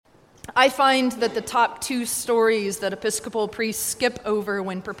I find that the top two stories that Episcopal priests skip over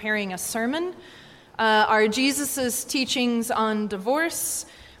when preparing a sermon are Jesus' teachings on divorce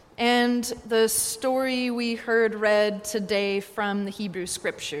and the story we heard read today from the Hebrew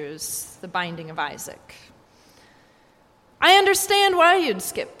Scriptures, the binding of Isaac. I understand why you'd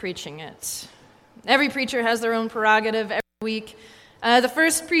skip preaching it. Every preacher has their own prerogative every week. The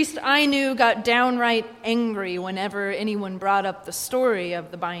first priest I knew got downright angry whenever anyone brought up the story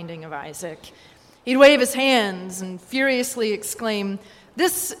of the binding of Isaac. He'd wave his hands and furiously exclaim,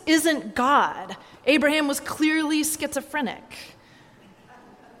 "This isn't God. Abraham was clearly schizophrenic."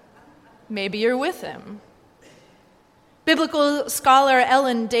 Maybe you're with him. Biblical scholar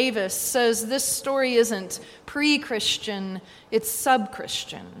Ellen Davis says this story isn't pre-Christian, it's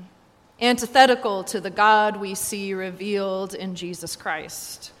sub-Christian, antithetical to the God we see revealed in Jesus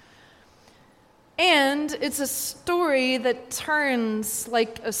Christ. And it's a story that turns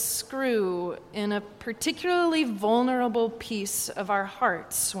like a screw in a particularly vulnerable piece of our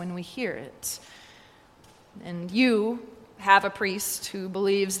hearts when we hear it. And you have a priest who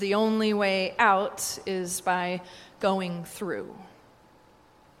believes the only way out is by going through.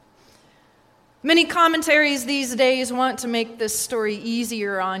 Many commentaries these days want to make this story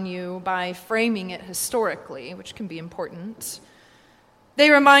easier on you by framing it historically, which can be important.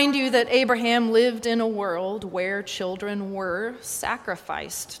 They remind you that Abraham lived in a world where children were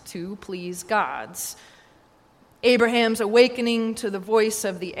sacrificed to please gods. Abraham's awakening to the voice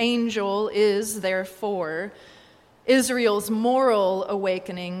of the angel is, therefore, Israel's moral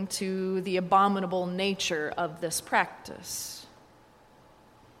awakening to the abominable nature of this practice.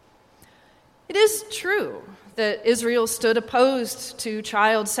 It is true that Israel stood opposed to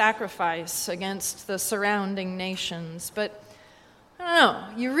child sacrifice against the surrounding nations, but I don't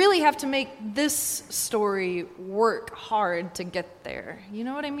know, you really have to make this story work hard to get there. You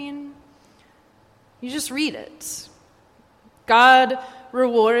know what I mean? You just read it. God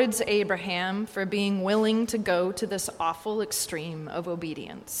rewards Abraham for being willing to go to this awful extreme of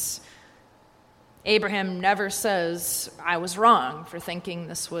obedience. Abraham never says, "I was wrong for thinking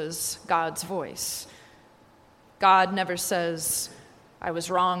this was God's voice." God never says, "I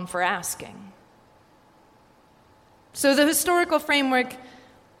was wrong for asking." So the historical framework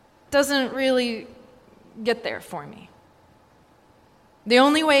doesn't really get there for me. The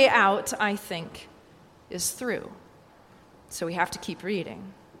only way out, I think, is through. So we have to keep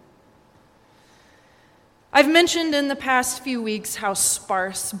reading. I've mentioned in the past few weeks how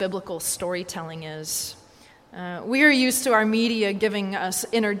sparse biblical storytelling is. We are used to our media giving us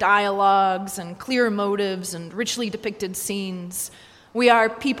inner dialogues and clear motives and richly depicted scenes. We are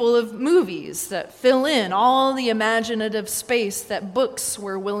people of movies that fill in all the imaginative space that books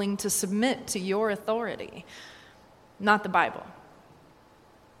were willing to submit to your authority. Not the Bible.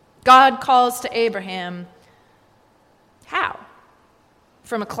 God calls to Abraham. How?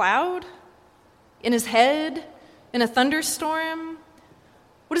 From a cloud? In his head? In a thunderstorm?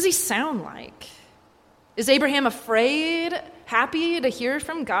 What does he sound like? Is Abraham afraid? Happy to hear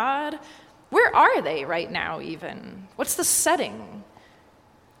from God? Where are they right now even? What's the setting?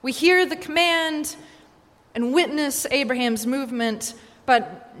 We hear the command and witness Abraham's movement,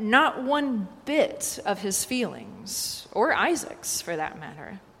 but not one bit of his feelings, or Isaac's for that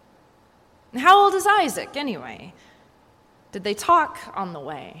matter. How old is Isaac anyway? Did they talk on the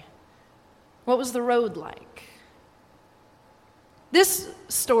way? What was the road like? This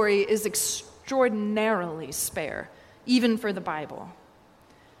story is extraordinarily spare, even for the Bible.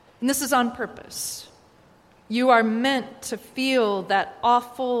 And this is on purpose. You are meant to feel that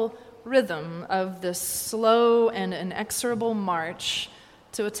awful rhythm of this slow and inexorable march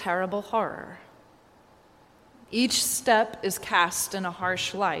to a terrible horror. Each step is cast in a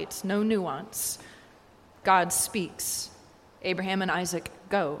harsh light, no nuance. God speaks. Abraham and Isaac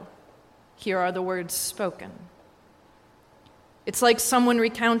go. Here are the words spoken. It's like someone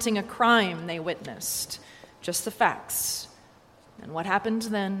recounting a crime they witnessed, just the facts. And what happened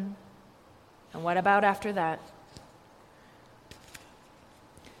then? And what about after that?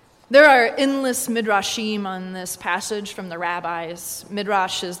 There are endless midrashim on this passage from the rabbis.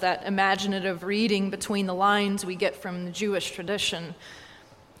 Midrash is that imaginative reading between the lines we get from the Jewish tradition.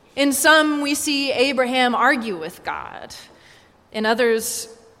 In some, we see Abraham argue with God. In others,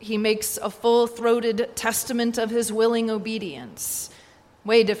 he makes a full-throated testament of his willing obedience.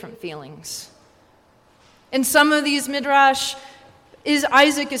 Way different feelings. In some of these midrash,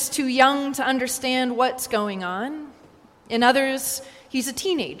 Isaac is too young to understand what's going on. In others, he's a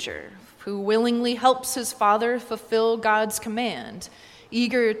teenager who willingly helps his father fulfill God's command,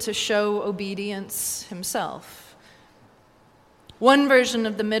 eager to show obedience himself. One version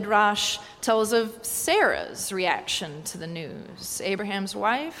of the Midrash tells of Sarah's reaction to the news, Abraham's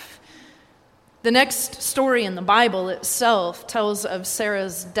wife. The next story in the Bible itself tells of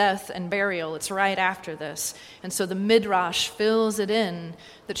Sarah's death and burial. It's right after this. And so the Midrash fills it in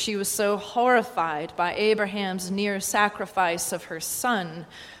that she was so horrified by Abraham's near sacrifice of her son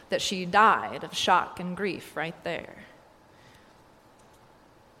that she died of shock and grief right there.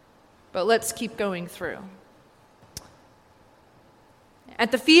 But let's keep going through.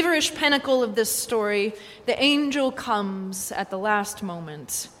 At the feverish pinnacle of this story, the angel comes at the last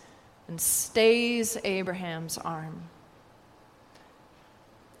moment and stays Abraham's arm.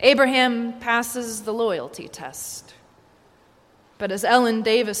 Abraham passes the loyalty test. But as Ellen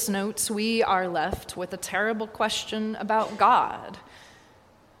Davis notes, we are left with a terrible question about God.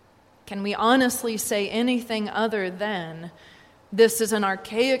 Can we honestly say anything other than, this is an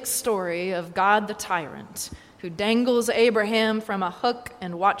archaic story of God the tyrant, who dangles Abraham from a hook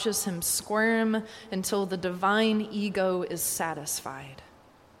and watches him squirm until the divine ego is satisfied?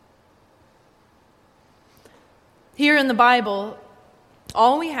 Here in the Bible,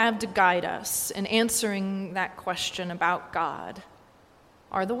 all we have to guide us in answering that question about God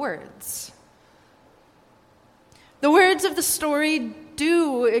are the words. The words of the story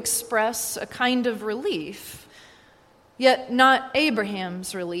do express a kind of relief, yet not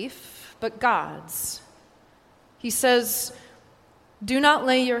Abraham's relief, but God's. He says, "Do not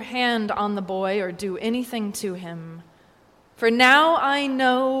lay your hand on the boy or do anything to him, for now I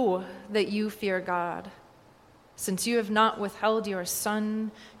know that you fear God, since you have not withheld your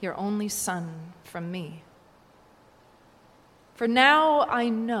son, your only son, from me." For now I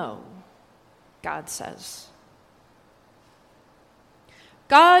know, God says.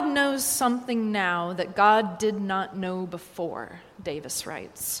 God knows something now that God did not know before, Davis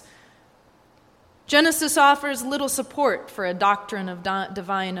writes. Genesis offers little support for a doctrine of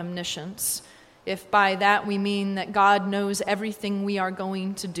divine omniscience, if by that we mean that God knows everything we are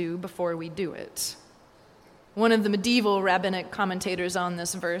going to do before we do it. One of the medieval rabbinic commentators on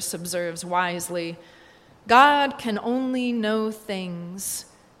this verse observes wisely, God can only know things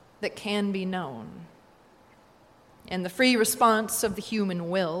that can be known. And the free response of the human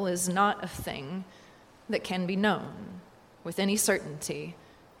will is not a thing that can be known with any certainty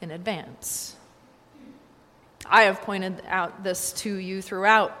in advance. I have pointed out this to you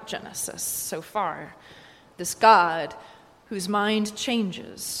throughout Genesis so far. This God whose mind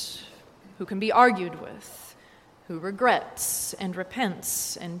changes, who can be argued with, who regrets and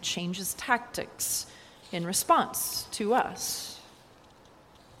repents and changes tactics in response to us.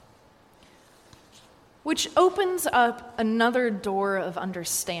 Which opens up another door of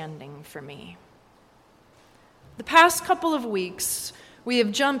understanding for me. The past couple of weeks, we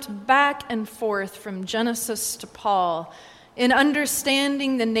have jumped back and forth from Genesis to Paul in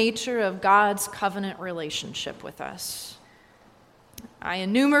understanding the nature of God's covenant relationship with us. I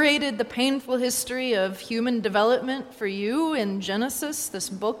enumerated the painful history of human development for you in Genesis, this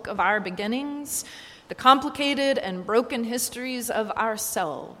book of our beginnings, the complicated and broken histories of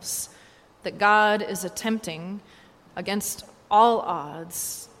ourselves that God is attempting, against all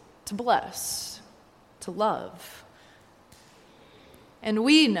odds, to bless, to love. And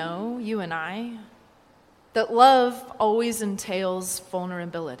we know, you and I, that love always entails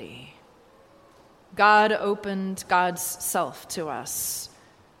vulnerability. God opened God's self to us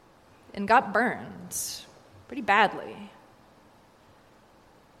and got burned pretty badly.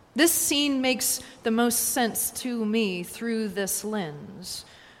 This scene makes the most sense to me through this lens.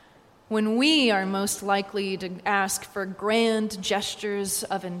 When we are most likely to ask for grand gestures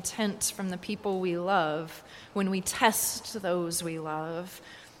of intent from the people we love, when we test those we love,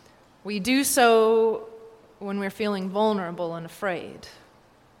 we do so when we're feeling vulnerable and afraid,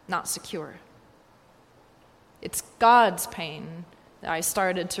 not secure. It's God's pain that I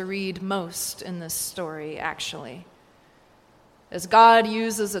started to read most in this story, actually. As God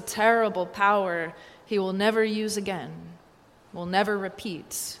uses a terrible power he will never use again, will never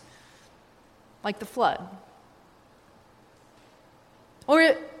repeat, like the flood. Or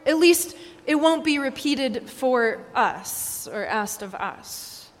at least it won't be repeated for us or asked of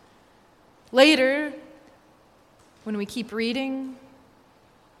us. Later, when we keep reading,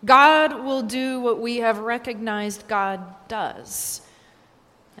 God will do what we have recognized God does,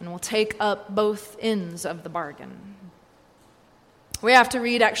 and will take up both ends of the bargain. We have to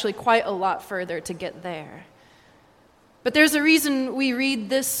read actually quite a lot further to get there. But there's a reason we read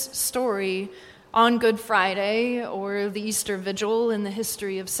this story on Good Friday or the Easter Vigil in the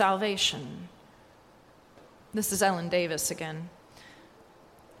history of salvation. This is Ellen Davis again.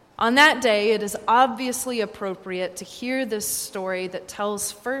 On that day, it is obviously appropriate to hear this story that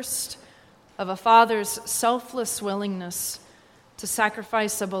tells first of a father's selfless willingness to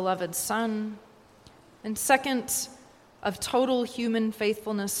sacrifice a beloved son, and second, of total human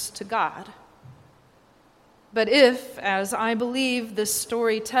faithfulness to God. But if, as I believe, this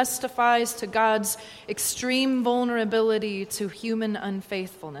story testifies to God's extreme vulnerability to human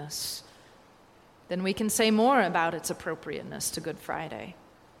unfaithfulness, then we can say more about its appropriateness to Good Friday.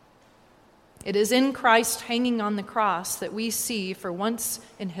 It is in Christ hanging on the cross that we see, for once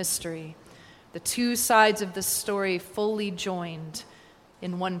in history, the two sides of this story fully joined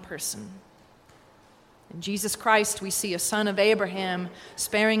in one person. In Jesus Christ, we see a son of Abraham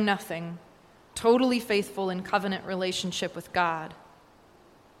sparing nothing, totally faithful in covenant relationship with God.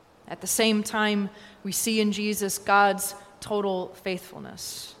 At the same time, we see in Jesus God's total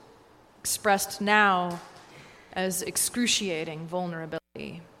faithfulness, expressed now as excruciating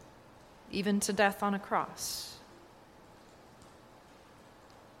vulnerability, even to death on a cross.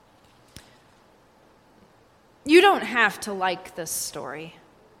 You don't have to like this story.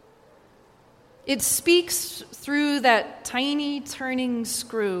 It speaks through that tiny turning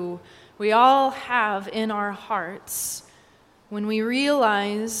screw we all have in our hearts when we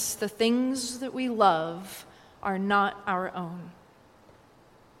realize the things that we love are not our own,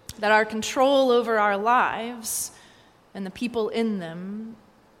 that our control over our lives and the people in them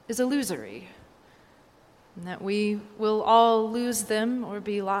is illusory, and that we will all lose them or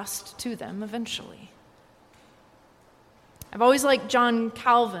be lost to them eventually. I've always liked John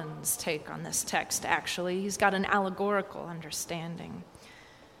Calvin's take on this text, actually. He's got an allegorical understanding. He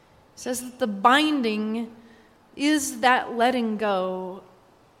says that the binding is that letting go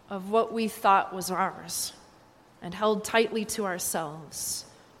of what we thought was ours and held tightly to ourselves.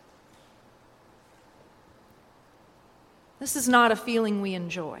 This is not a feeling we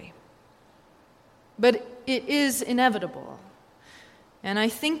enjoy, but it is inevitable. And I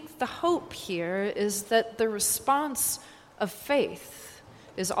think the hope here is that the response of faith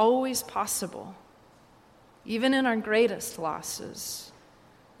is always possible, even in our greatest losses,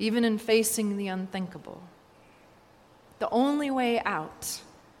 even in facing the unthinkable. The only way out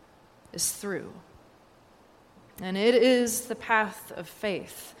is through. And it is the path of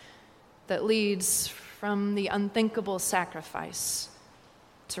faith that leads from the unthinkable sacrifice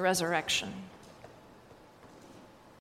to resurrection.